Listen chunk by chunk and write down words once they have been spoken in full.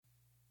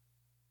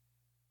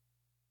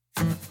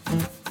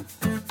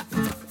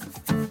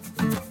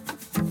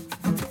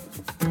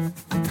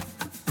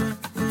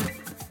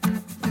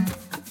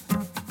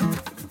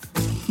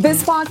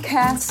This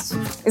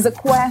podcast is a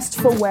quest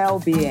for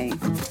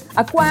well-being,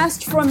 a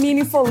quest for a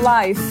meaningful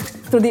life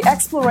through the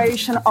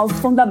exploration of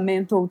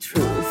fundamental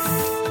truth.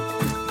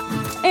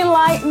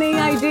 Enlightening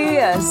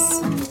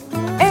ideas,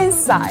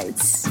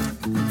 insights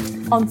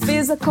on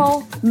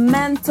physical,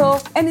 mental,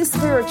 and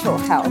spiritual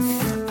health.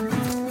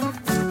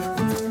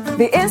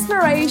 The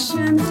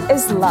inspiration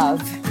is love.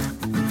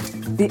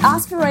 The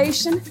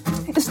aspiration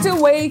is to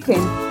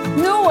awaken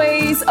new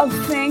ways of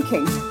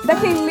thinking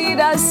that can lead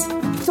us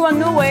to a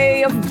new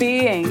way of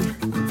being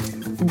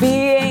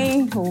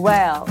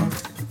well.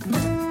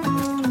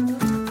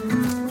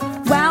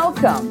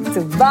 Welcome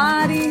to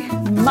Body,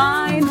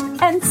 Mind,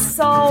 and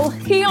Soul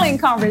Healing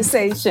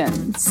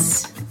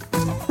Conversations.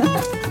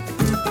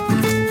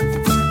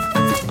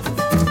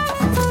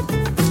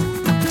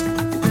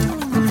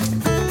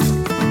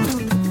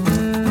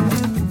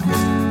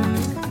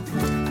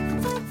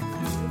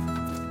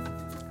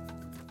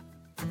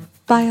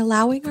 By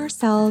allowing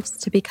ourselves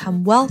to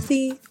become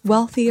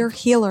wealthier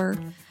healer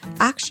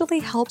actually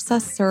helps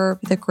us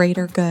serve the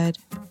greater good.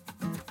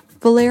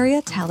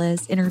 Valeria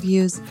Teles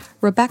interviews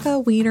Rebecca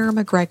Weiner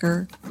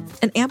McGregor,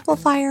 an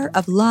amplifier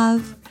of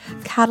love,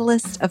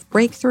 catalyst of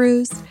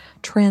breakthroughs,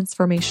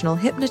 transformational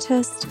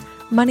hypnotist,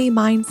 money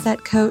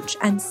mindset coach,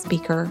 and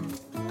speaker.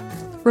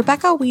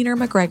 Rebecca Weiner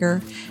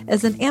McGregor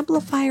is an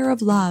amplifier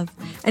of love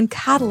and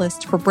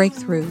catalyst for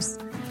breakthroughs.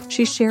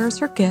 She shares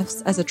her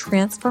gifts as a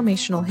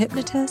transformational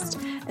hypnotist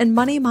and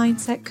money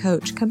mindset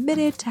coach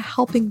committed to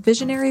helping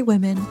visionary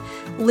women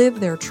live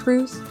their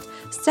truth,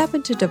 step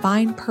into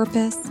divine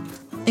purpose,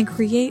 and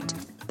create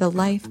the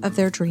life of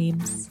their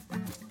dreams.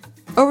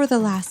 Over the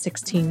last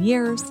 16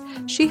 years,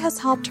 she has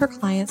helped her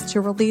clients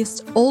to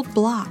release old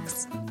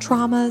blocks,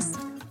 traumas,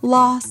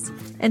 loss,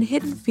 and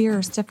hidden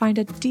fears to find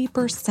a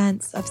deeper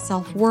sense of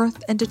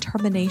self-worth and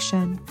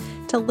determination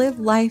to live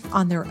life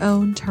on their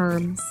own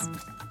terms.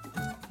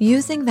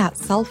 Using that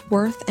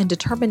self-worth and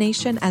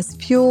determination as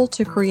fuel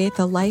to create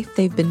the life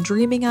they've been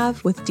dreaming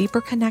of with deeper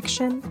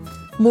connection,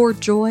 more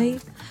joy,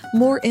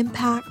 more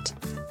impact,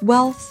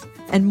 wealth,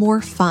 and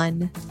more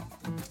fun.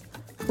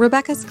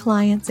 Rebecca's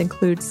clients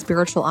include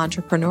spiritual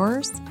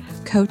entrepreneurs,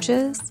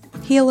 coaches,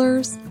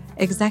 healers,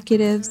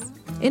 executives,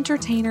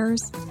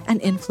 entertainers, and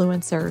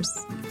influencers.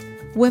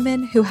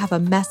 Women who have a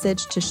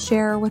message to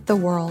share with the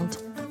world.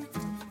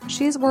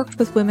 She's worked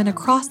with women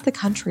across the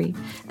country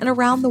and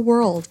around the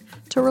world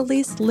to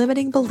release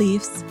limiting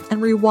beliefs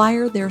and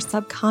rewire their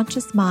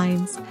subconscious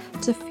minds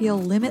to feel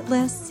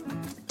limitless,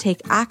 take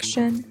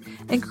action,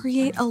 and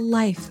create a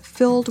life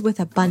filled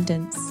with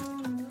abundance.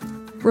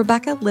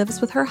 Rebecca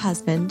lives with her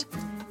husband,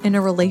 in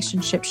a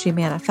relationship she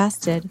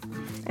manifested,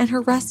 and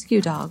her rescue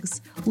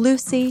dogs,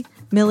 Lucy,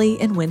 Millie,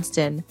 and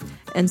Winston,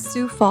 in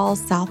Sioux Falls,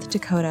 South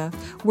Dakota,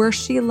 where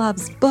she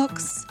loves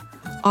books,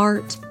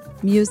 art,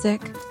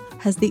 music,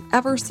 has the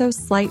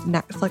ever-so-slight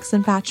Netflix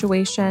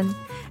infatuation,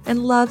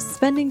 and loves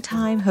spending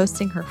time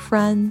hosting her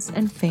friends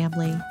and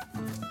family.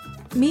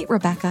 Meet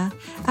Rebecca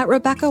at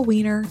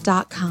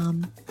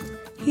RebeccaWeiner.com.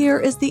 Here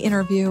is the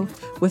interview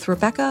with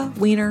Rebecca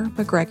Weiner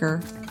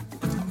McGregor.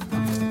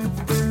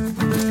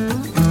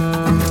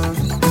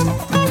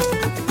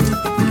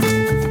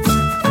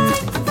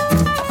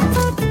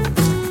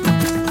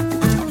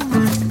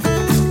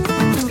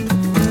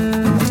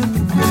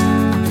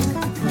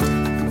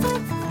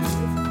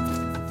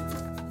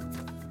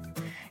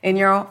 In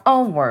your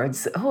own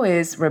words, who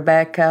is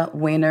Rebecca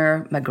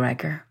Weiner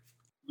McGregor?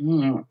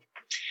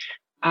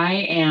 I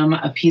am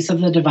a piece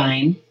of the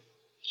divine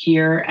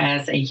here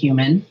as a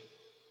human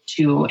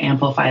to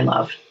amplify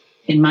love.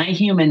 In my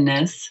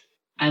humanness,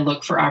 I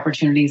look for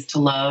opportunities to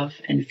love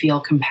and feel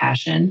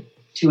compassion,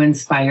 to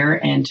inspire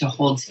and to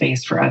hold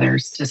space for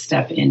others to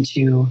step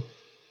into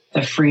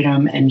the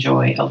freedom and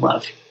joy of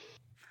love.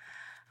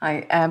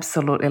 I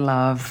absolutely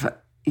love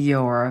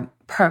your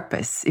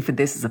purpose, if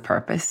this is a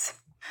purpose.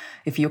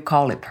 If you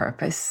call it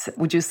purpose,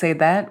 would you say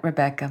that,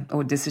 Rebecca?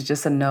 Or this is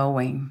just a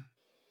knowing?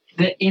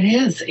 It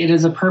is. It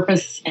is a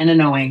purpose and a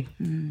knowing.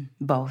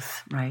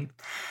 Both, right?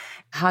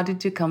 How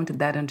did you come to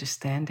that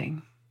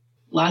understanding?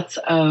 Lots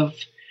of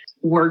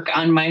work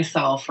on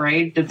myself,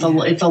 right? It's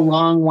a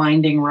long,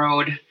 winding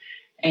road.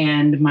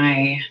 And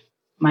my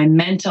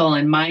mental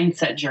and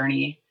mindset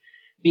journey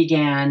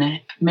began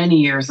many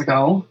years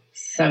ago,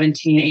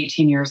 17,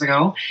 18 years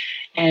ago.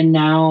 And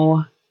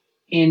now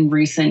in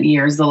recent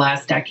years, the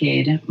last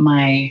decade,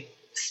 it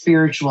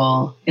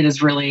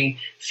has really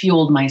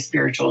fueled my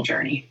spiritual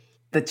journey.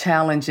 The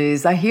challenge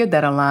is, I hear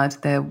that a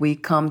lot, that we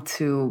come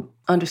to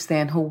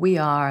understand who we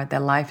are,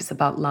 that life is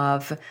about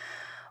love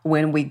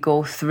when we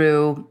go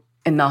through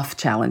enough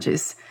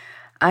challenges.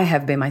 I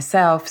have been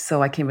myself,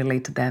 so I can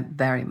relate to that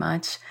very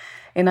much.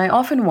 And I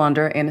often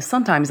wonder, and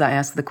sometimes I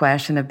ask the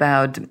question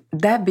about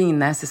that being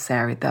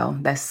necessary, though,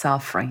 that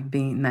suffering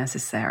being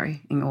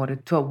necessary in order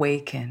to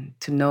awaken,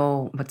 to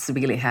know what's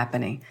really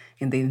happening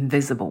in the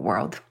invisible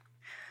world.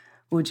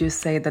 Would you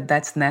say that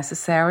that's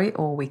necessary,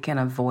 or we can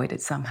avoid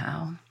it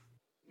somehow?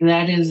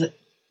 That is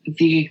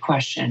the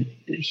question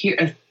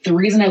here, the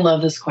reason I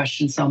love this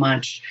question so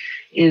much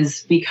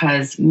is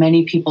because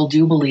many people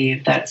do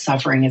believe that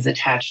suffering is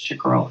attached to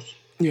growth.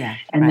 Yeah.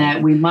 And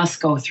that we must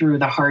go through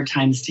the hard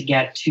times to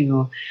get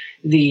to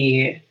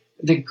the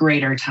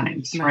greater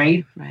times,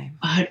 right? Right.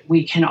 But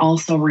we can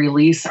also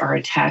release our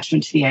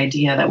attachment to the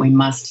idea that we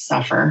must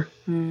suffer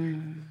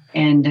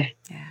and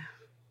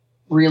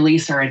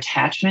release our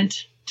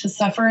attachment to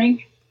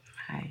suffering.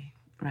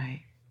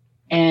 Right.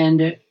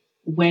 And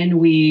when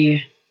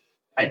we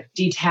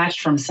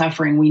detach from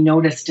suffering, we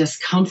notice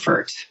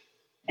discomfort,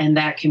 and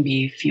that can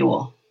be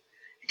fuel.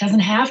 It doesn't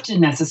have to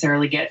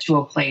necessarily get to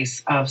a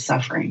place of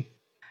suffering.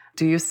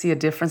 Do you see a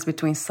difference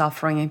between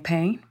suffering and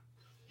pain?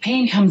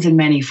 Pain comes in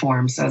many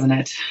forms, doesn't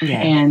it?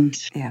 Yeah. And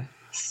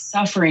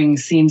suffering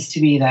seems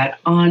to be that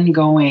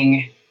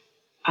ongoing,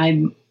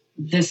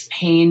 this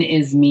pain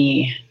is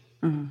me.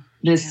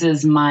 This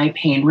is my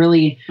pain,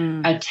 really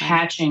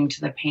attaching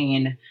to the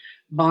pain,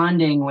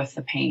 bonding with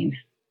the pain.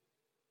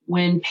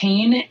 When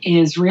pain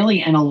is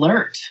really an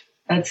alert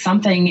that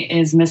something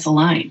is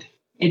misaligned.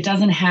 It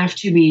doesn't have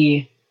to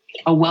be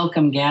a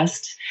welcome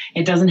guest.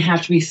 It doesn't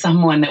have to be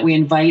someone that we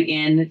invite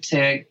in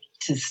to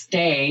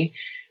stay.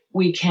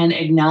 We can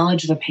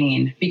acknowledge the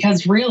pain,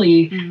 because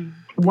really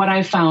what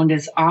I found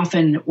is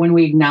often when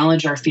we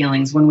acknowledge our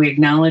feelings, when we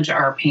acknowledge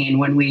our pain,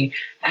 when we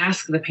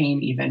ask the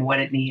pain even what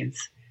it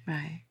needs,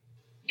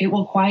 it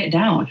will quiet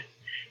down.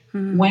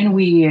 When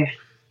we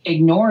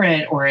ignore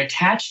it or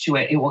attach to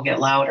it, it will get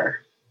louder.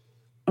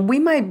 We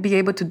might be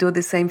able to do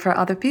the same for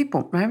other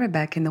people, right,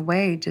 Rebecca? In a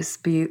way,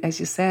 just be, as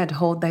you said,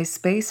 hold that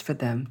space for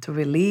them to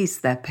release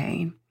that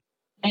pain.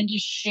 And to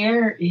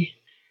share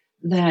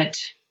that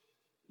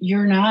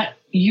you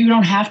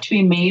don't have to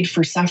be made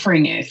for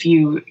suffering if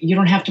you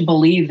don't have to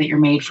believe that you're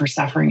made for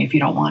suffering if you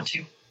don't want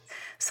to.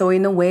 So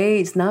in a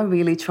way, it's not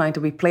really trying to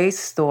replace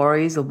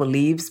stories or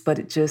beliefs,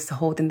 but just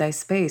holding that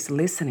space,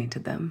 listening to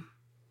them.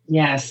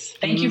 Yes.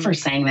 Thank you for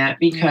saying that,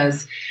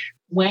 because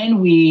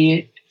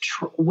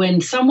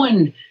when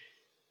someone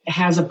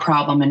has a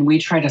problem and we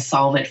try to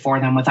solve it for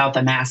them without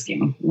them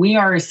asking, we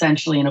are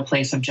essentially in a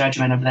place of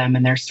judgment of them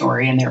and their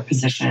story and their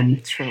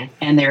position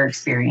and their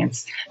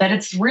experience, that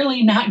it's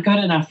really not good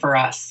enough for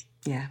us.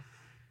 Yeah.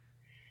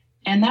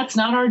 And that's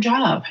not our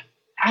job.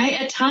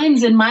 At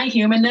times in my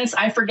humanness,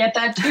 I forget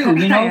that too.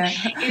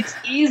 It's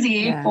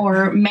easy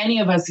for many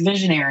of us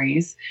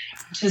visionaries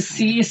to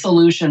see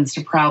solutions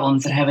to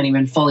problems that haven't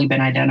even fully been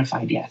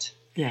identified yet.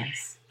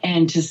 Yes.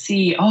 And to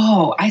see,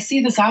 I see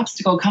this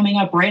obstacle coming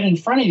up right in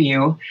front of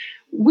you.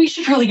 We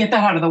should really get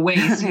that out of the way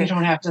so you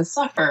don't have to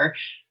suffer.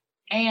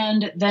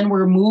 And then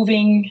we're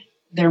moving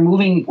their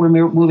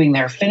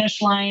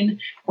finish line.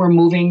 We're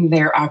moving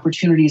their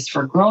opportunities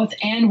for growth.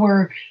 And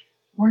we're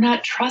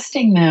not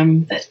trusting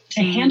them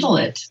to handle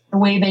it the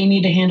way they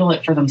need to handle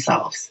it for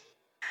themselves.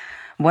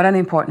 What an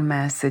important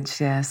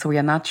message. Yeah. So we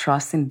are not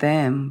trusting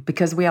them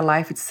because we are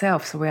life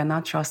itself. So we are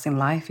not trusting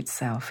life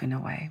itself in a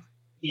way.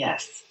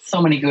 Yes.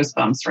 So many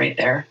goosebumps right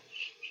there.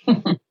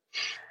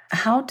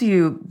 How do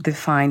you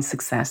define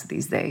success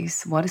these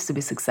days? What is to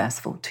be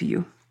successful to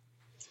you?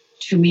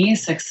 To me,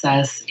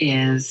 success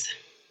is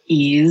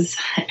ease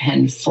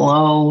and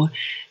flow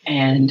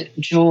and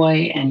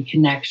joy and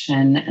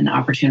connection and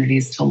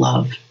opportunities to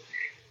love.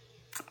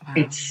 Wow.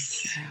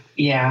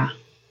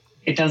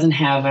 It doesn't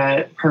have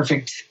a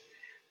perfect,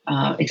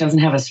 it doesn't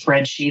have a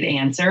spreadsheet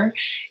answer.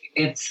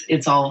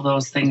 It's all of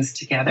those things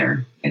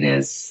together. It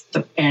is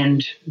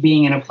and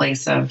being in a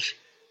place of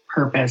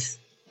purpose,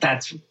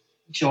 that's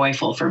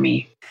joyful for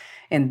me.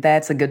 And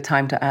that's a good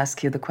time to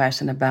ask you the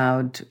question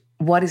about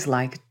what it's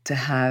like to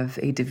have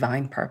a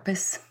divine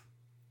purpose.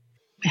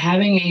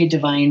 Having a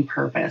divine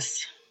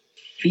purpose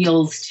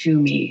feels to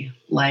me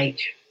like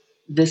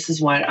this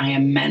is what I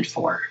am meant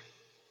for.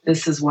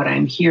 This is what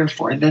I'm here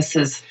for. This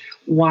is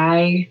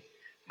why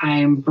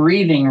I'm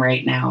breathing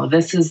right now.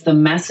 This is the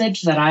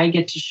message that I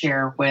get to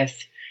share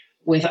with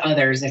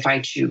others if I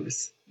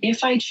choose.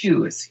 If I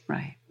choose.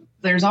 Right.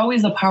 There's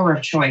always the power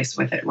of choice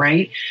with it,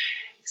 right?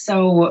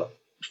 So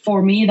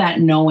for me, that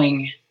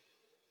knowing,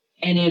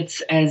 and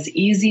it's as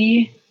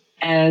easy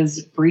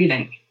as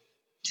breathing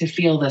to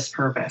feel this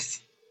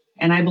purpose.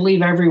 And I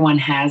believe everyone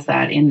has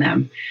that in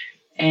them.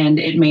 And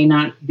it may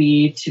not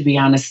be to be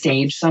on a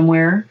stage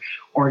somewhere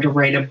or to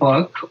write a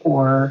book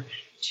or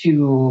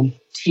to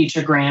teach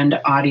a grand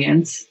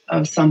audience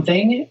of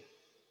something.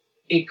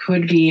 It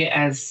could be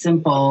as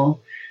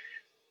simple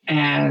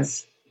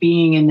as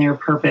being in their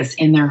purpose,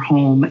 in their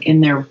home,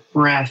 in their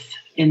breath,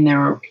 in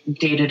their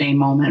day-to-day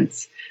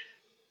moments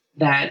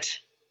that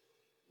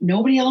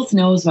nobody else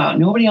knows about,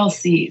 nobody else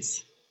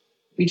sees.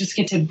 We just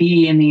get to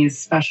be in these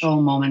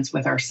special moments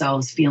with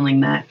ourselves, feeling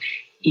that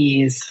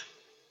ease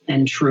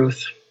and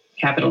truth,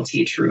 capital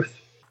T, truth.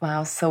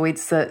 Wow. So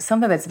it's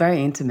something that's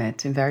very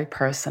intimate and very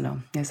personal,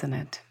 isn't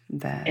it?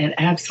 It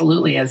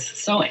absolutely is.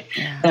 So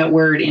that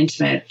word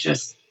intimate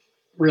just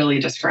really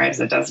describes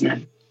it, doesn't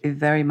it? It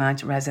very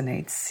much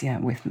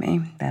resonates with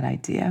me, that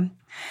idea.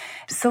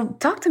 So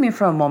talk to me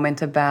for a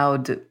moment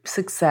about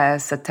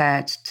success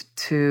attached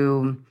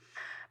to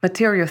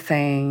material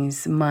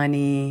things,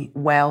 money,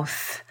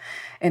 wealth.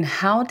 And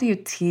how do you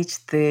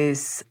teach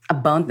this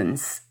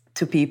abundance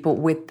to people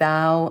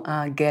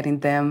without getting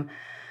them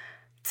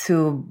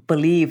to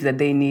believe that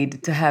they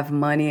need to have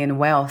money and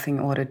wealth in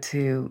order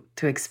to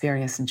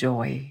experience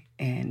joy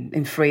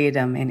and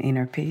freedom and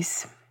inner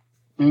peace?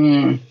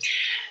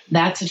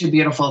 That's such a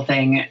beautiful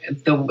thing,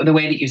 the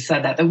way that you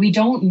said that we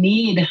don't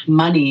need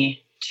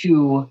money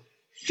to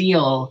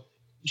feel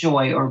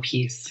joy or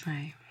peace.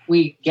 Right.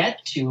 We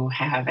get to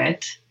have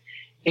it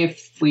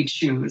if we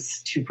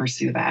choose to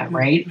pursue that,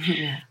 right?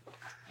 Yeah.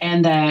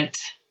 And that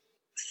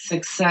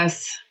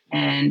success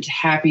and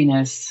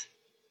happiness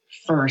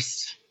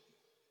first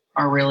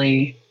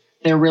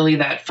they're really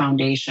that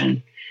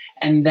foundation.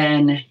 And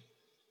then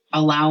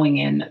allowing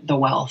in the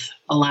wealth,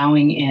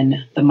 allowing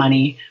in the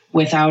money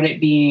without it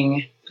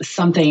being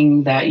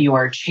something that you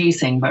are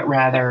chasing, but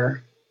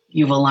rather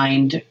you've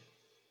aligned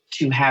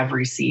to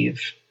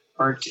receive.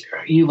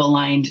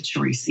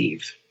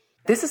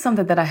 This is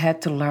something that I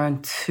had to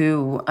learn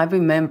too. I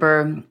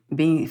remember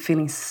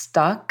feeling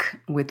stuck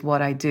with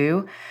what I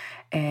do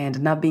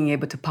and not being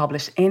able to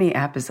publish any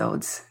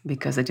episodes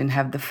because I didn't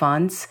have the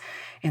funds.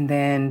 And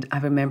then I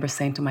remember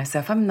saying to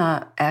myself, I'm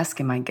not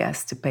asking my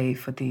guests to pay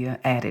for the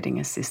editing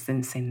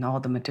assistance and all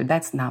the material.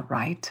 That's not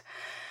right.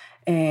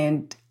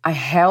 And I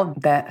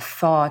held that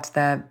thought,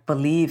 that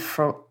belief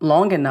for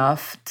long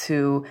enough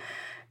to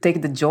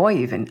take the joy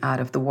even out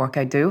of the work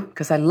I do,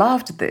 because I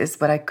loved this,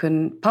 but I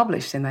couldn't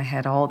publish. And I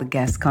had all the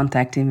guests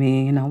contacting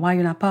me, why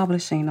you're not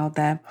publishing and all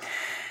that.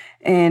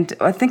 And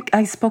I think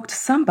I spoke to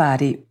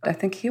somebody. I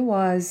think he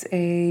was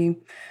a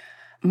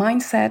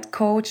mindset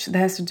coach that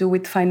has to do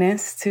with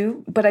finance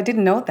too, but I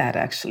didn't know that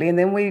actually. And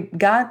then we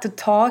got to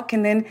talk,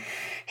 and then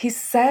he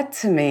said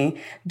to me,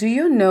 do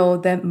you know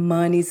that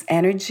money's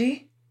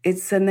energy?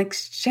 It's an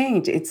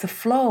exchange, it's a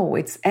flow,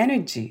 it's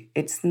energy.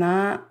 It's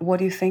not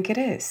what you think it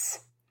is.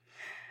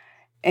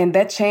 And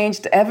that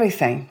changed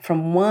everything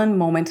from one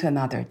moment to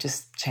another,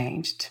 just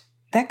changed.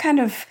 That kind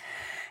of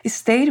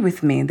stayed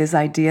with me, this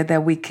idea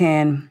that we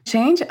can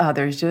change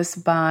others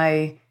just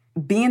by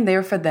being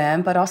there for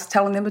them, but also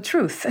telling them the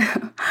truth.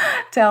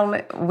 Tell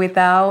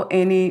without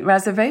any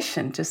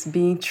reservation, just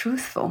being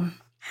truthful.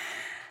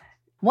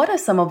 What are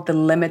some of the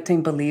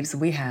limiting beliefs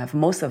we have,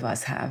 most of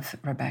us have,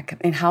 Rebecca,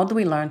 and how do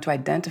we learn to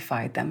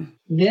identify them?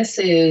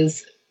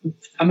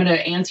 I'm going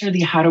to answer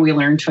the how do we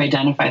learn to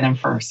identify them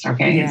first,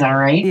 okay? Yeah. Is that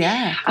right?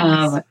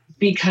 Yeah.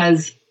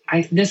 Because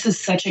this is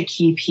such a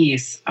key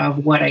piece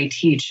of what I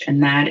teach,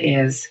 and that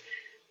is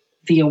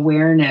the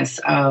awareness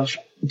of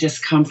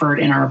discomfort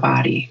in our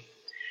body.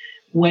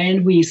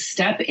 When we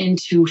step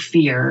into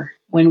fear,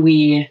 when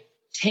we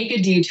take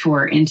a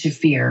detour into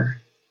fear,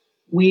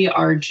 we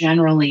are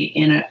generally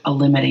in a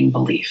limiting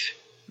belief.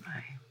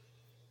 Right.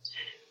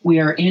 We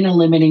are in a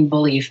limiting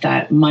belief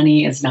that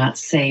money is not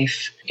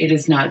safe. It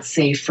is not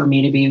safe for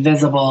me to be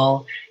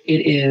visible.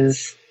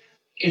 It's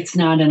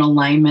not in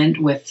alignment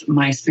with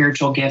my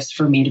spiritual gifts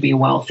for me to be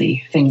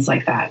wealthy, things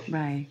like that.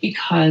 Right.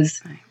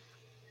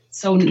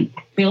 So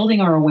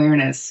building our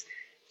awareness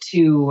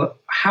to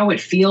how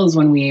it feels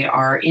when we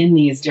are in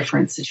these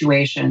different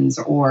situations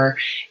or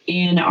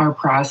in our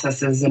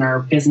processes in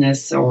our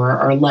business or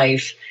our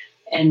life,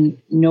 and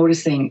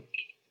noticing,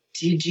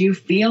 did you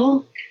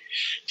feel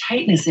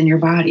tightness in your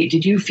body?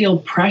 Did you feel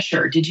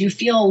pressure? Did you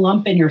feel a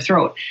lump in your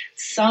throat?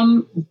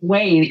 Some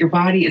way that your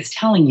body is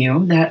telling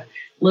you that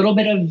little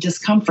bit of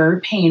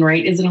discomfort, pain,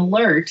 right, is an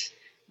alert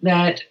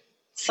that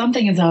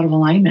something is out of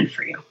alignment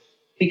for you.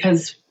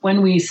 Because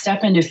when we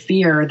step into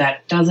fear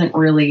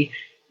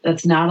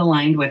that's not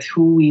aligned with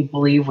who we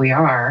believe we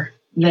are,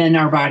 then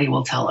our body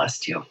will tell us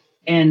to.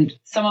 And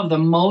some of the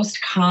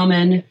most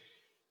common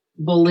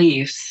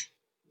beliefs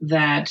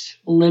that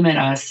limit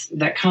us,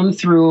 that come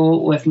through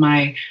with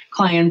my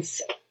clients,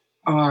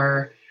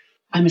 are,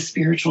 I'm a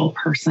spiritual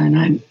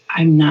person.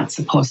 I'm not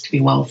supposed to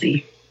be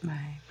wealthy.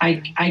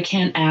 Right. I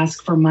can't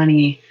ask for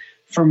money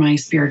for my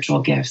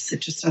spiritual gifts. It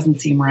just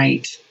doesn't seem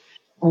right.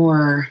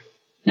 Or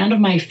none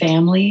of my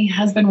family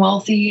has been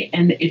wealthy,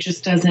 and it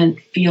just doesn't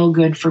feel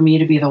good for me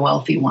to be the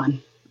wealthy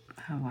one.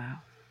 Oh, wow.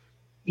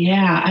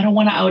 Yeah, I don't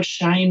want to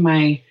outshine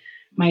my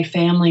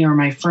family or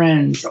my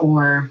friends,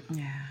 or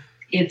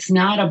it's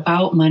not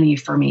about money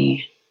for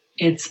me.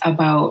 It's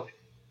about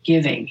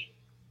giving.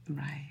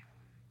 Right.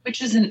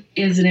 Which is an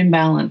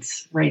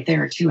imbalance right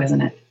there too,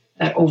 isn't it?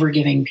 That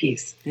overgiving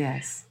piece.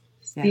 Yes.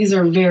 These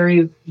are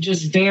very,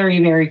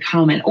 very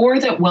common.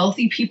 Or that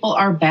wealthy people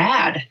are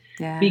bad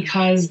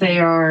because they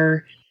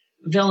are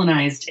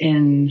villainized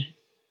in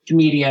the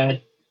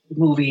media,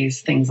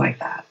 movies, things like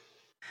that.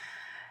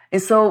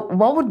 And so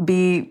what would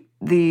be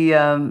the,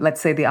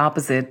 let's say the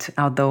opposite,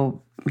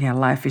 although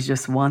life is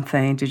just one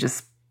thing, to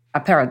just a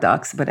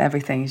paradox, but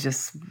everything is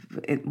just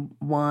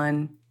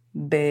one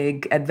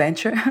big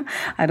adventure.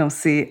 I don't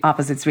see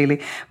opposites really.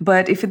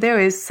 But if there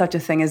is such a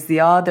thing as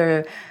the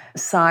other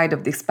side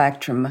of the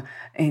spectrum,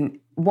 and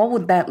what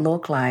would that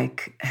look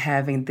like,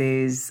 having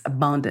this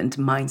abundant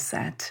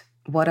mindset?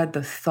 What are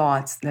the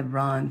thoughts that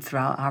run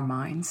throughout our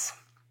minds?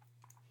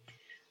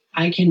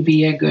 I can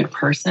be a good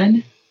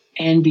person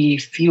and be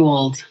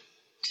fueled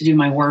to do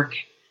my work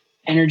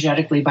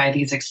energetically by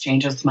these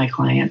exchanges with my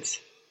clients,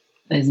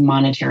 these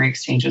monetary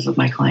exchanges with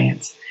my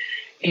clients.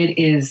 It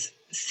is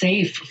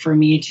safe for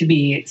me to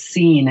be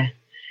seen.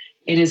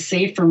 It is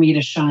safe for me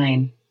to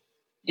shine.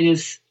 It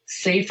is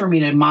safe for me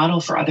to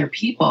model for other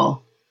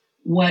people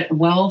what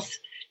wealth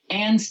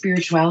and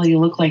spirituality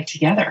look like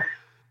together.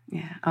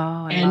 Yeah.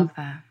 Oh, I love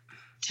that.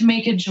 To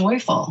make it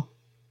joyful.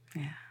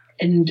 Yeah.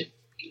 And,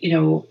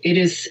 it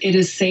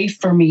is safe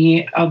for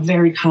me. A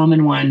very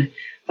common one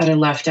that I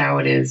left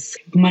out is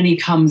money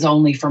comes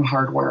only from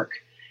hard work.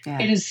 Yeah.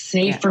 It is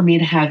safe for me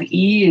to have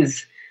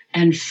ease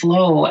and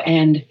flow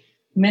and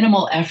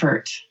minimal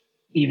effort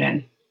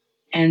even,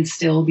 and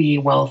still be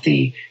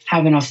wealthy,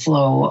 having a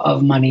flow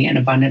of money and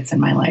abundance in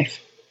my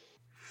life.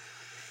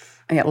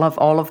 I love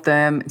all of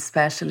them,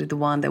 especially the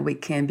one that we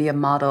can be a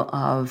model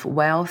of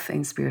wealth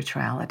and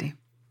spirituality.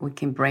 We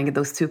can bring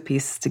those two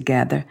pieces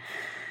together.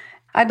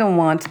 I don't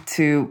want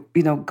to,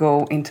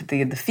 go into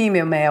the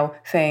female male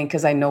thing,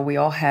 because I know we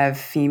all have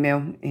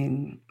female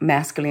and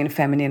masculine and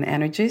feminine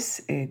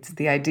energies.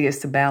 The idea is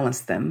to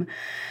balance them.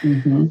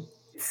 Mm-hmm.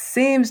 It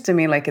seems to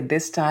me like at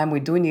this time we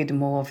do need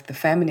more of the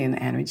feminine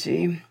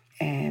energy.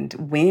 And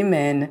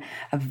women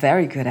are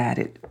very good at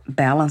it,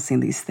 balancing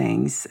these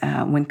things.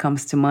 When it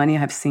comes to money, I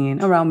have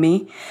seen around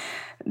me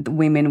the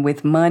women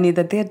with money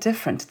that they're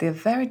different. They're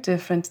very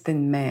different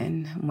than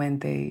men when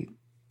they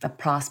are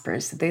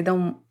prosperous. They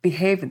don't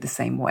behave the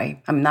same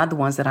way. I'm not the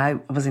ones that I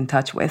was in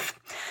touch with.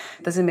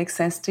 Does it make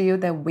sense to you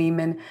that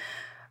women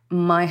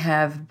might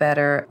have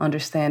better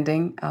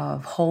understanding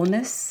of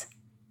wholeness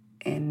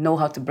and know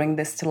how to bring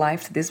this to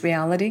life, to this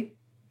reality?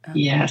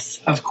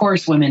 Yes, of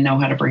course, women know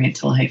how to bring it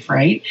to life,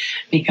 right?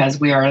 Because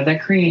we are the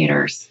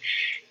creators.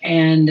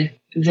 And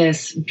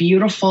this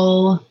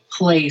beautiful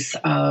place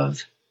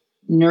of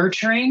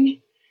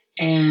nurturing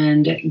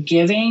and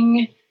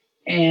giving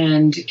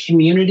and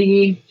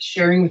community,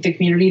 sharing with the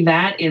community,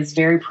 that is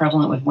very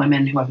prevalent with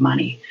women who have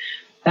money.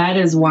 That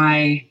is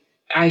why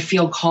I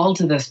feel called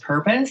to this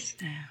purpose,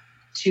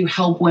 to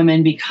help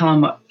women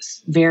become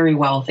very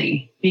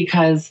wealthy.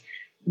 Because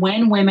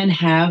when women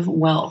have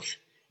wealth,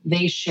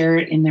 they share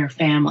it in their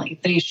family.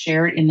 They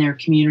share it in their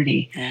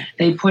community. Yeah.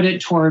 They put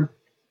it toward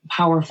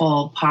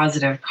powerful,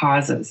 positive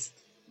causes.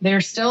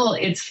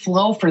 It's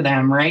flow for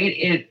them,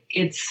 right?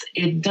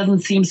 It doesn't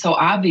seem so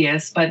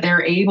obvious, but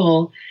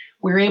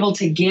we're able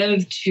to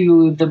give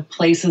to the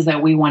places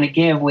that we want to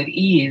give with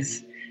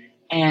ease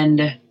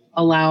and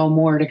allow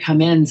more to come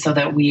in so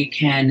that we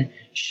can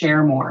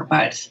share more.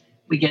 But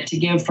we get to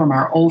give from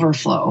our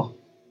overflow,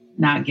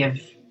 not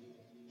give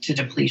to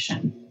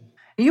depletion.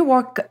 You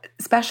work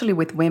especially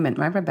with women,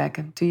 right,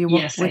 Rebecca? Do you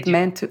work with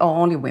men too? Oh,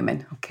 only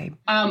women. Okay.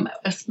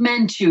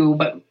 Men too,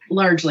 but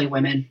largely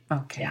women.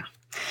 Okay. Yeah.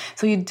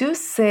 So you do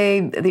say,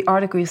 the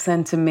article you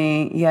sent to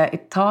me,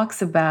 it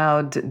talks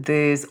about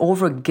this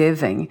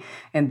overgiving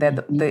and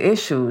that the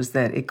issues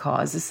that it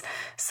causes.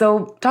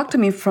 So talk to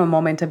me for a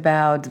moment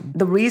about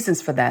the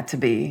reasons for that to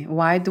be.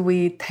 Why do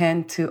we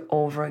tend to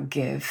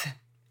overgive?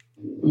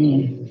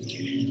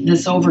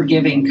 This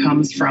overgiving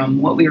comes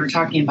from what we were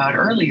talking about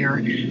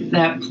earlier,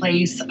 that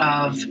place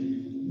of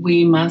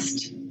we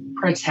must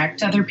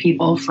protect other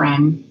people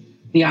from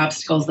the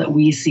obstacles that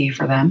we see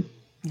for them.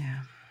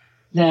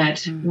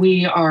 That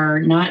we are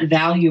not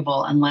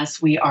valuable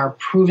unless we are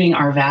proving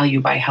our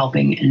value by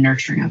helping and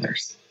nurturing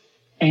others.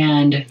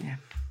 And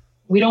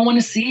we don't want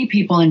to see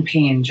people in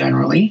pain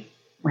generally,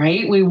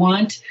 right? We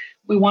want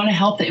to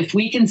help them. If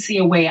we can see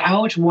a way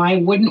out, why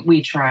wouldn't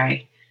we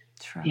try?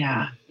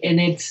 Yeah. And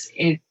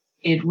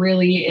it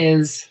really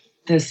is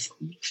this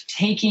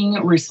taking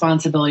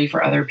responsibility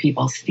for other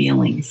people's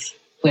feelings,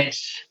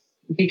 which,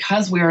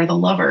 because we are the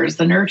lovers,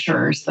 the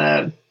nurturers,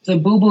 the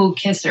boo-boo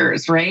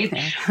kissers, right?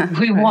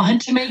 We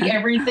want to make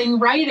everything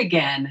right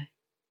again.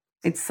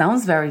 It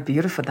sounds very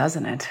beautiful,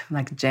 doesn't it?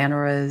 Like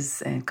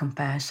generous and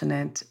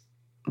compassionate,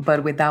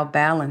 but without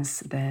balance,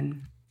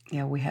 then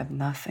we have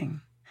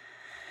nothing.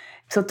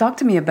 So talk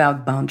to me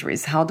about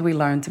boundaries. How do we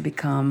learn to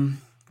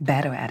become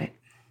better at it?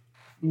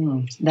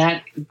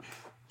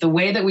 The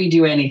way that we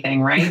do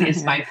anything, right,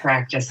 is by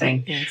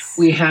practicing. Yes.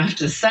 We have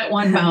to set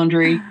one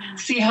boundary,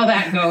 see how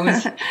that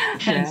goes,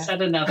 and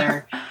set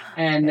another.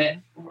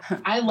 And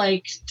I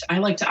like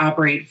to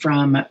operate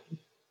from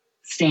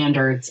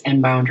standards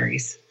and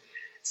boundaries.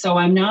 So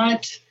I'm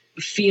not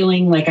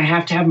feeling like I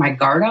have to have my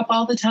guard up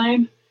all the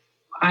time.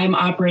 I'm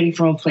operating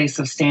from a place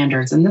of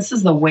standards. And this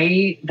is the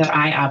way that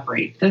I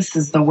operate. This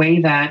is the way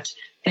that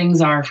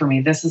things are for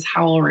me. This is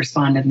how I'll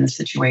respond in this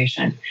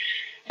situation.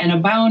 And a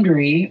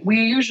boundary,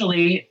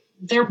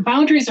 their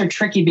boundaries are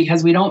tricky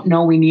because we don't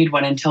know we need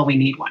one until we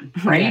need one,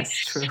 right? Yes,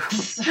 true.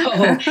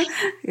 So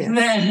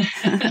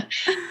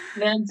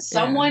then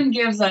someone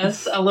gives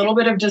us a little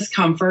bit of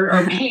discomfort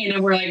or pain,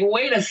 and we're like,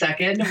 wait a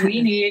second,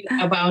 we need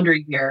a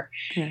boundary here.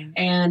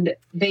 And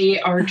they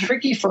are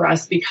tricky for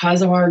us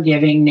because of our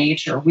giving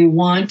nature. We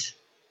want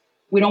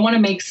we don't want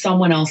to make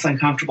someone else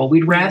uncomfortable.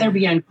 We'd rather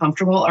be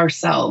uncomfortable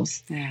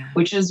ourselves,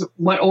 which is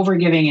what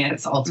overgiving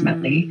is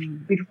ultimately.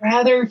 We'd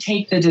rather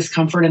take the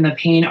discomfort and the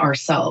pain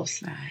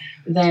ourselves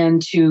than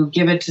to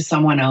give it to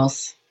someone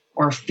else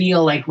or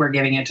feel like we're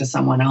giving it to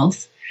someone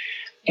else.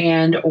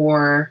 And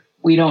or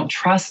we don't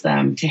trust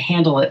them to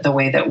handle it the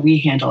way that we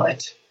handle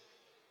it.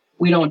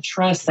 We don't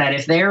trust that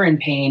if they're in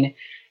pain,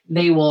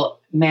 they will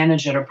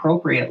manage it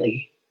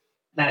appropriately.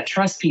 That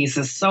trust piece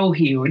is so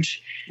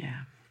huge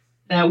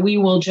that we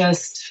will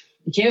just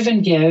give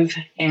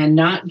and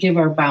not give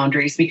our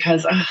boundaries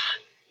because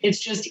it's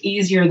just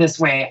easier this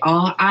way.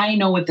 I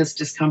know what this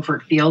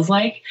discomfort feels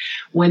like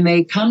when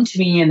they come to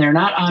me and they're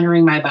not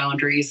honoring my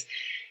boundaries.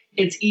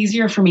 It's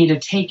easier for me to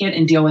take it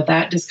and deal with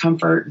that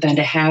discomfort than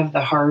to have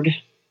the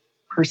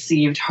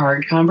perceived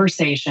hard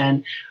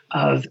conversation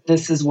of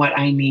this is what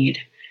I need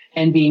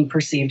and being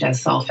perceived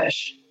as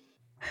selfish.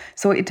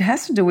 So it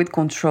has to do with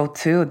control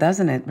too,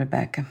 doesn't it,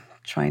 Rebecca?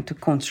 Trying to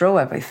control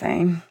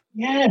everything.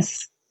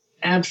 Yes,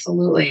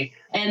 absolutely.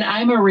 And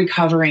I'm a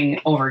recovering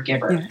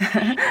overgiver.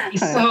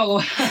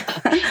 So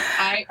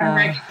I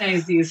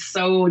recognize these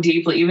so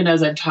deeply, even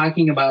as I'm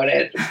talking about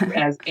it,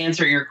 as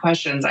answering your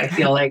questions, I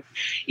feel like,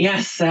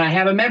 yes, I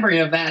have a memory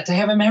of that. I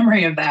have a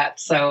memory of that.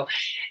 So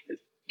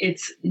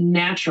it's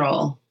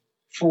natural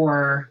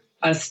for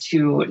us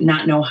to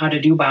not know how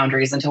to do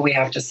boundaries until we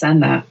have to set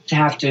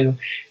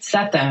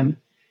them,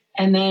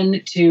 and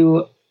then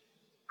to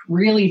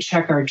really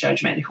check our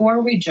judgment. Who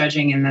are we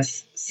judging in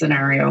this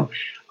scenario?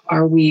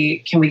 Can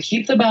we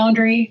keep the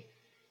boundary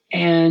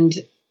and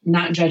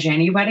not judge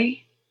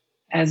anybody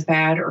as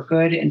bad or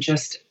good and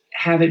just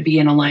have it be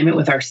in alignment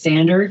with our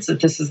standards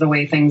that this is the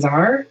way things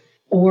are?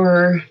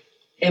 Or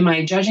am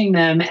I judging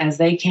them as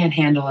they can't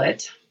handle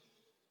it?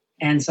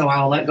 And so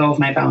I'll let go of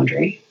my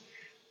boundary,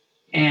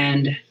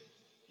 and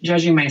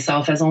judging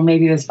myself as, oh,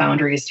 maybe this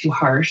boundary is too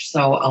harsh,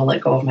 so I'll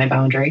let go of my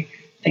boundary,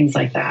 things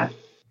like that.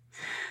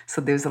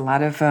 So there's a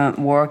lot of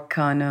work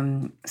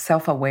on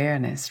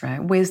self-awareness,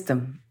 right?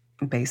 Wisdom,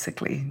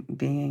 basically,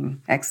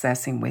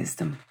 accessing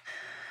wisdom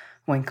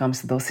when it comes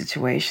to those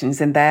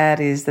situations. And that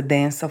is the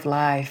dance of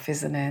life,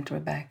 isn't it,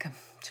 Rebecca?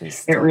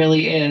 It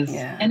really is.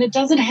 Yeah. And it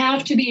doesn't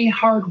have to be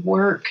hard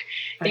work.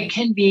 Right. It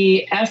can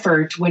be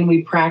effort when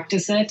we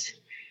practice it.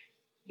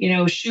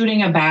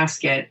 Shooting a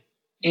basket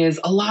is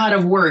a lot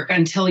of work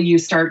until you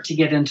start to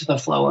get into the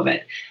flow of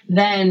it.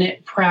 Then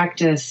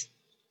practice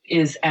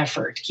is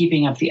effort,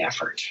 keeping up the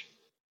effort.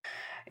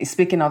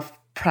 Speaking of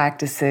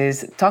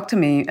practices, talk to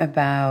me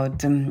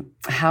about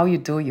how you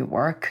do your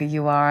work.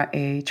 You are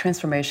a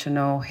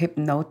transformational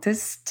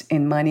hypnotist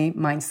and money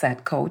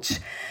mindset coach.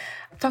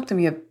 Talk to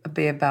me a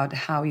bit about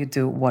how you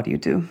do what you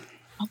do.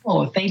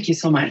 Oh, thank you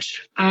so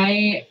much.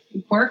 I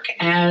work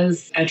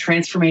as a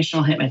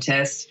transformational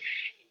hypnotist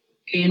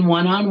in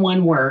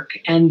one-on-one work,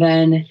 and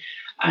then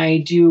I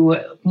do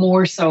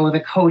more so the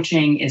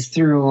coaching is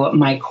through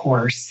my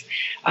course.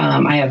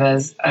 I have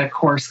a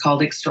course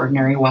called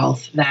Extraordinary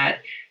Wealth that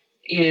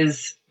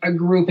is a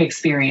group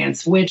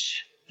experience,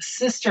 which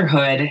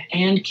sisterhood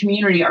and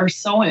community are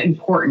so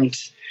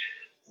important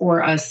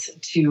for us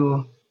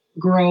to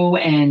grow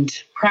and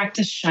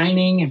practice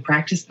shining and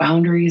practice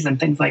boundaries and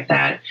things like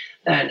that.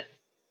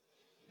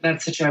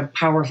 That's such a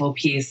powerful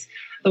piece.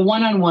 The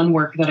one-on-one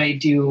work that I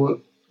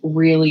do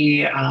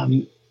really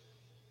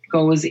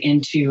goes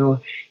into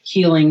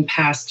healing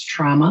past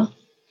trauma,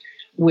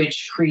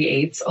 which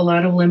creates a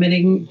lot of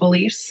limiting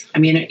beliefs.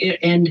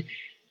 And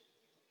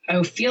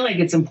I feel like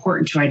it's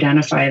important to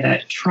identify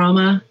that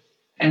trauma,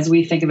 as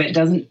we think of it,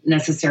 doesn't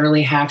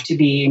necessarily have to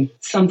be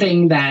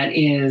something that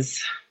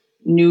is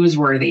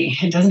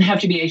newsworthy. It doesn't have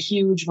to be a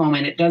huge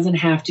moment. It doesn't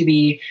have to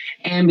be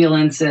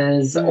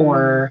ambulances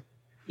or,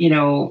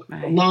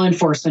 law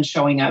enforcement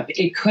showing up.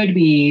 It could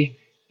be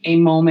a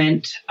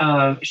moment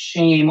of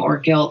shame or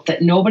guilt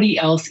that nobody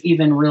else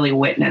even really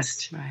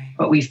witnessed,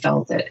 but we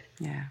felt it.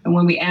 Yeah. And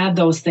when we add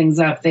those things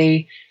up,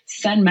 they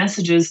send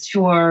messages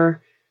to our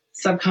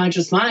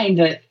subconscious mind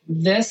that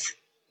this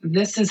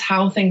is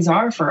how things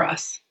are for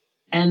us,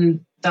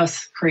 and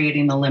thus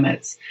creating the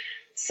limits.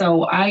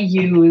 So I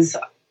use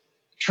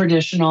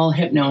traditional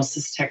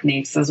hypnosis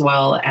techniques as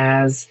well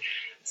as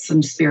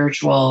some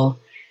spiritual,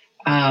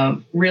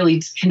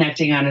 really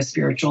connecting on a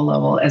spiritual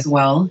level as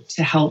well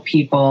to help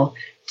people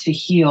to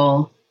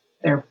heal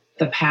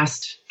the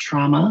past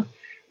trauma,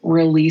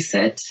 release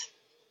it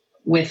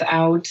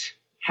without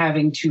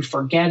having to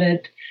forget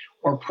it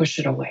or push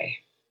it away,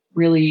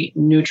 really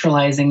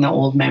neutralizing the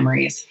old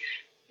memories.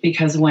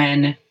 Because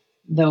when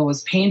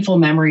those painful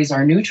memories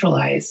are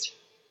neutralized,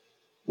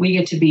 we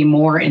get to be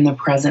more in the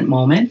present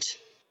moment.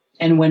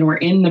 And when we're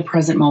in the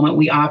present moment,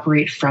 we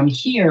operate from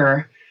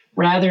here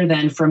rather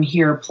than from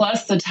here,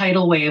 plus the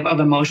tidal wave of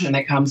emotion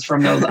that comes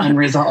from those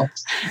unresolved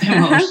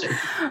emotions.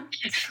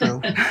 True.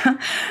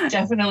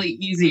 Definitely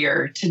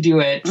easier to do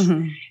it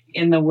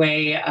in the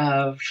way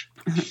of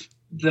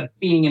the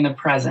being in the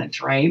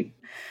present, right?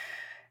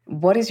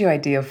 What is your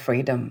idea of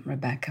freedom,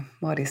 Rebecca?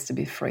 What is to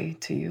be free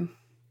to you?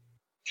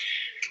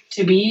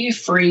 To be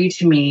free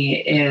to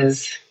me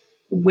is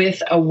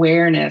with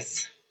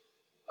awareness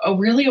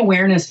really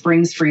awareness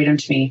brings freedom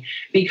to me,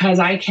 because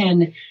I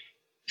can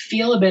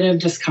feel a bit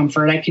of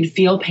discomfort. I can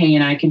feel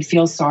pain. I can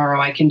feel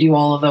sorrow. I can do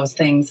all of those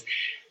things.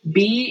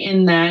 Be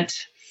in that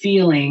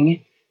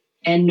feeling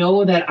and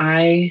know that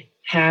I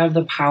have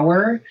the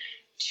power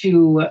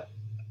to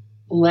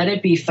let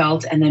it be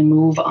felt and then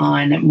move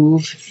on,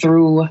 move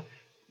through,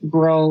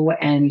 grow,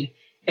 and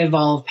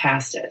evolve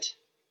past it.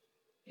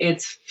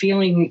 It's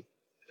feeling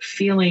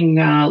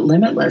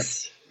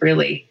limitless,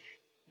 really.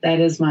 That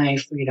is my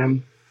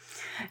freedom.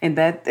 And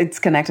that it's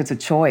connected to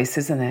choice,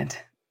 isn't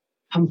it?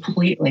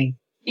 Completely.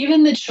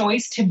 Even the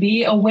choice to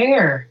be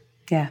aware.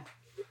 Yeah.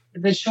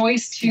 The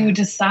choice to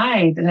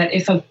decide that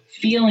if a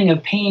feeling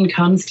of pain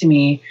comes to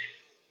me,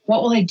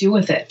 what will I do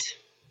with it?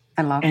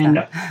 I love and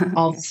that.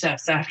 all the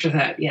steps after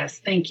that. Yes,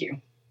 thank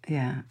you.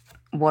 Yeah.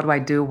 What do I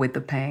do with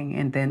the pain?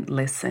 And then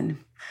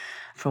listen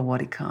for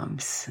what it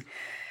comes.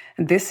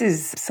 And this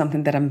is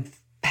something that I'm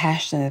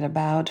passionate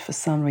about for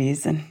some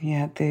reason.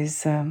 Yeah,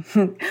 there's,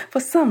 for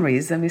some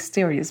reason,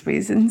 mysterious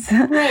reasons.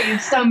 Right,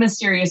 some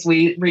mysterious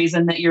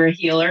reason that you're a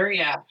healer,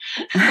 yeah.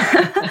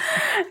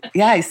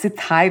 Yeah, I see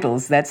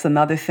titles. That's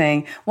another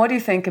thing. What do you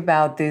think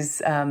about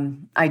this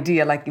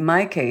idea? Like in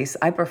my case,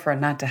 I prefer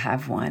not to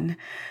have one,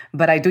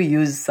 but I do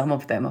use some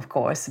of them, of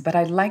course. But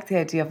I like the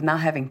idea of not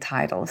having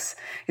titles.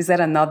 Is that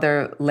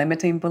another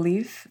limiting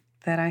belief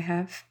that I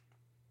have?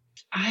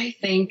 I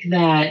think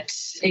that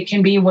it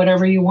can be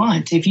whatever you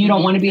want. If you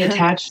don't want to be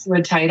attached to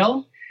a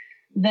title,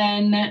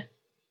 then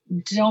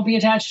don't be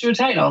attached to a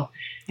title.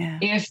 Yeah.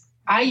 If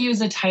I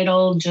use a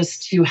title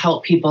just to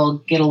help people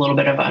get a little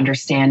bit of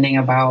understanding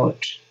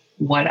about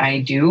what I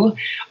do,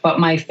 but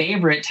my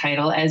favorite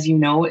title, as you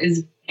know,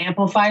 is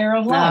Amplifier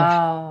of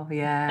Love. Oh,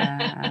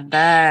 yeah.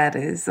 That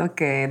is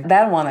okay.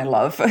 That one I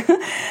love.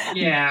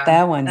 Yeah.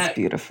 That one's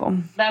beautiful.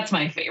 That's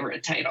my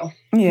favorite title.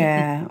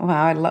 Yeah.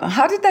 Wow.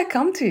 How did that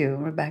come to you,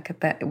 Rebecca?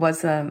 That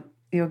was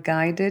you're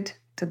guided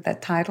to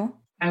that title?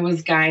 I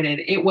was guided.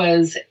 It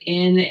was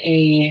in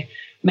a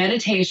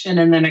meditation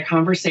and then a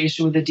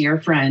conversation with a dear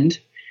friend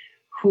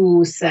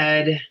who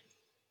said,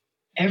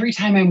 every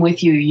time I'm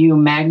with you, you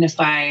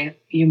magnify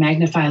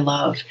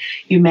love.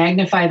 You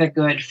magnify the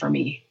good for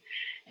me.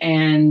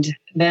 And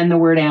then the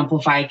word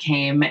amplify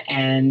came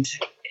and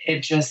it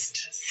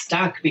just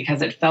stuck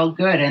because it felt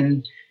good.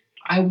 And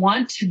I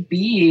want to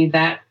be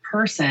that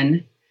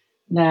person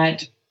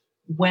that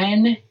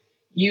when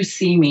you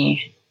see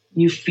me,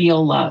 you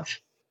feel love.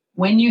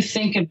 When you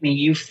think of me,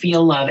 you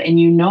feel love and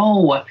you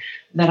know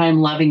that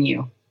I'm loving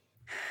you.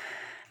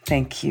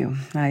 Thank you.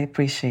 I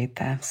appreciate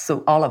that.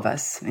 So all of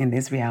us in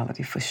this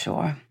reality, for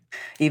sure,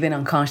 even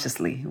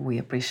unconsciously, we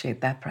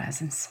appreciate that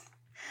presence.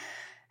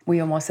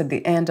 We're almost at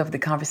the end of the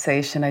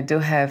conversation. I do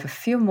have a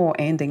few more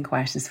ending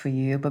questions for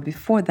you. But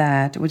before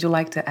that, would you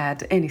like to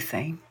add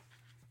anything?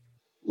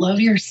 Love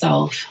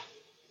yourself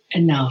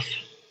enough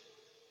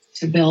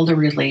to build a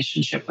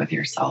relationship with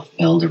yourself.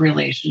 Build a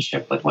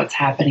relationship with what's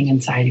happening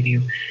inside of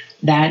you.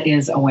 That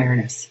is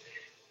awareness.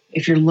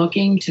 If you're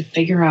looking to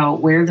figure out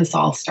where this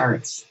all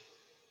starts,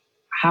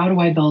 how do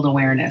I build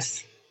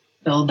awareness?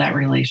 Build that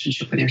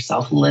relationship with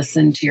yourself.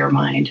 Listen to your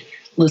mind.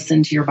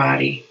 Listen to your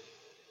body.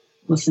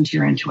 Listen to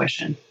your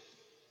intuition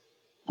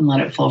and let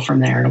it flow from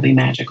there. It'll be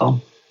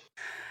magical.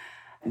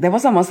 There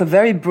was almost a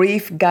very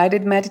brief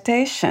guided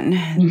meditation.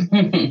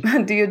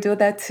 Do you do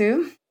that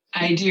too?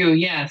 I do,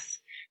 yes.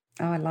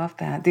 Oh, I love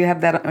that. Do you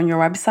have that on your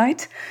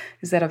website?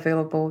 Is that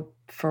available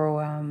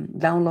for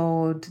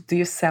download? Do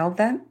you sell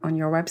that on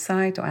your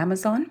website or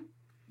Amazon?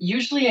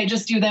 Usually I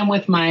just do them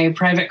with my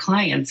private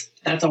clients.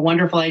 That's a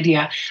wonderful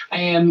idea. I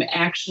am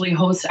actually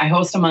I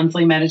host a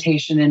monthly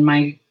meditation in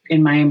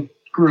my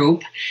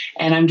group,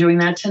 and I'm doing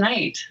that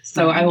tonight.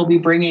 So I will be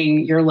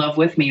bringing your love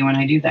with me when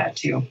I do that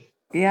too.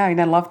 Yeah,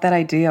 and I love that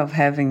idea of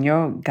having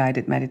your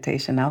guided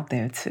meditation out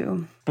there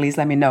too. Please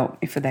let me know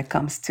if that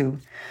comes to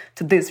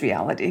this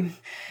reality.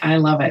 I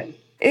love it.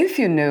 If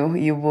you knew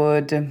you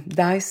would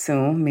die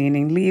soon,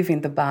 meaning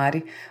leaving the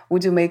body,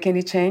 would you make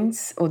any change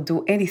or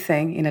do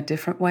anything in a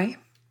different way?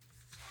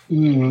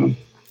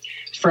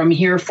 From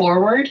here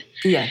forward?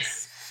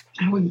 Yes.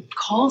 I would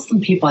call some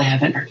people I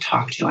haven't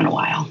talked to in a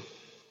while.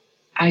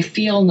 I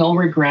feel no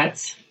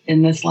regrets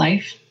in this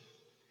life,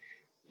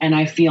 and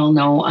I feel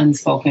no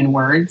unspoken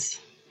words,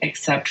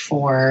 except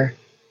for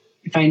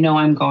if I know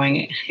I'm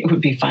going, it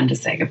would be fun to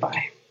say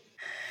goodbye.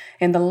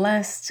 And the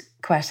last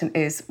question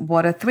is,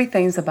 what are 3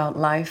 things about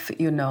life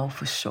you know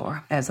for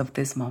sure as of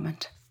this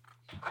moment?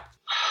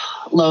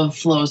 Love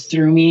flows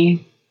through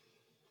me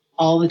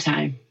all the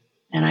time,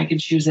 and I could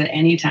choose at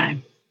any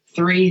time.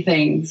 3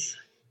 things.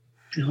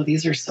 Oh,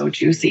 these are so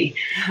juicy.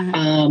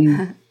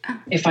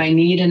 If I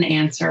need an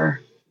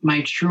answer,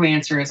 my true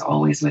answer is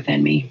always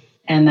within me,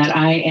 and that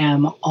I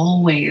am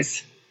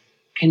always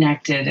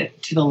connected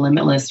to the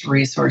limitless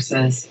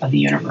resources of the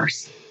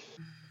universe.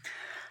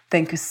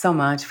 Thank you so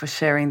much for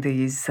sharing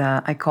these.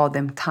 I call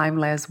them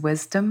timeless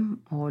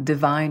wisdom or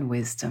divine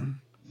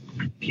wisdom.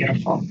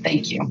 Beautiful.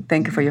 Thank you.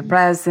 Thank you for your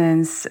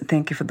presence.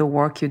 Thank you for the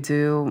work you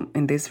do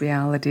in this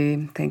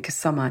reality. Thank you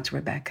so much,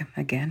 Rebecca,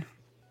 again.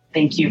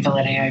 Thank you,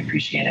 Valeria. I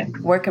appreciate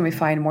it. Where can we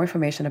find more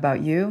information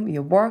about you,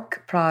 your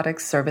work,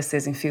 products,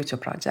 services, and future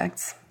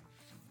projects?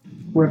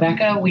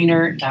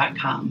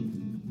 RebeccaWiener.com.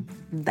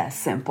 That's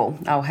simple.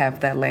 I'll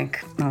have that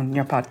link on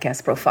your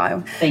podcast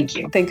profile. Thank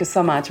you. Thank you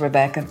so much,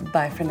 Rebecca.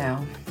 Bye for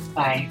now.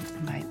 Bye.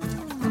 Bye.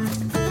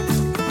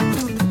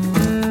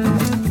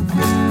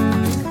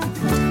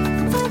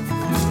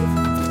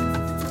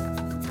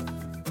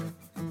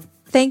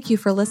 Thank you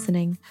for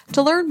listening.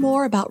 To learn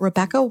more about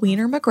Rebecca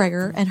Wiener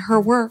McGregor and her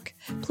work,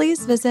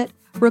 please visit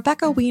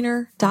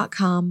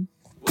RebeccaWiener.com.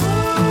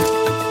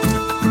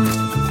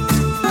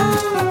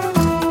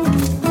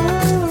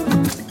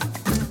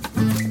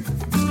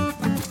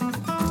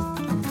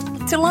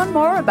 To learn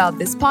more about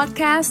this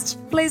podcast,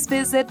 please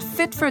visit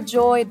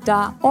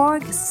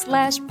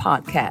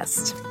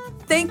fitforjoy.org/podcast.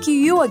 Thank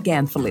you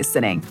again for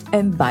listening,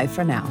 and bye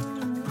for now.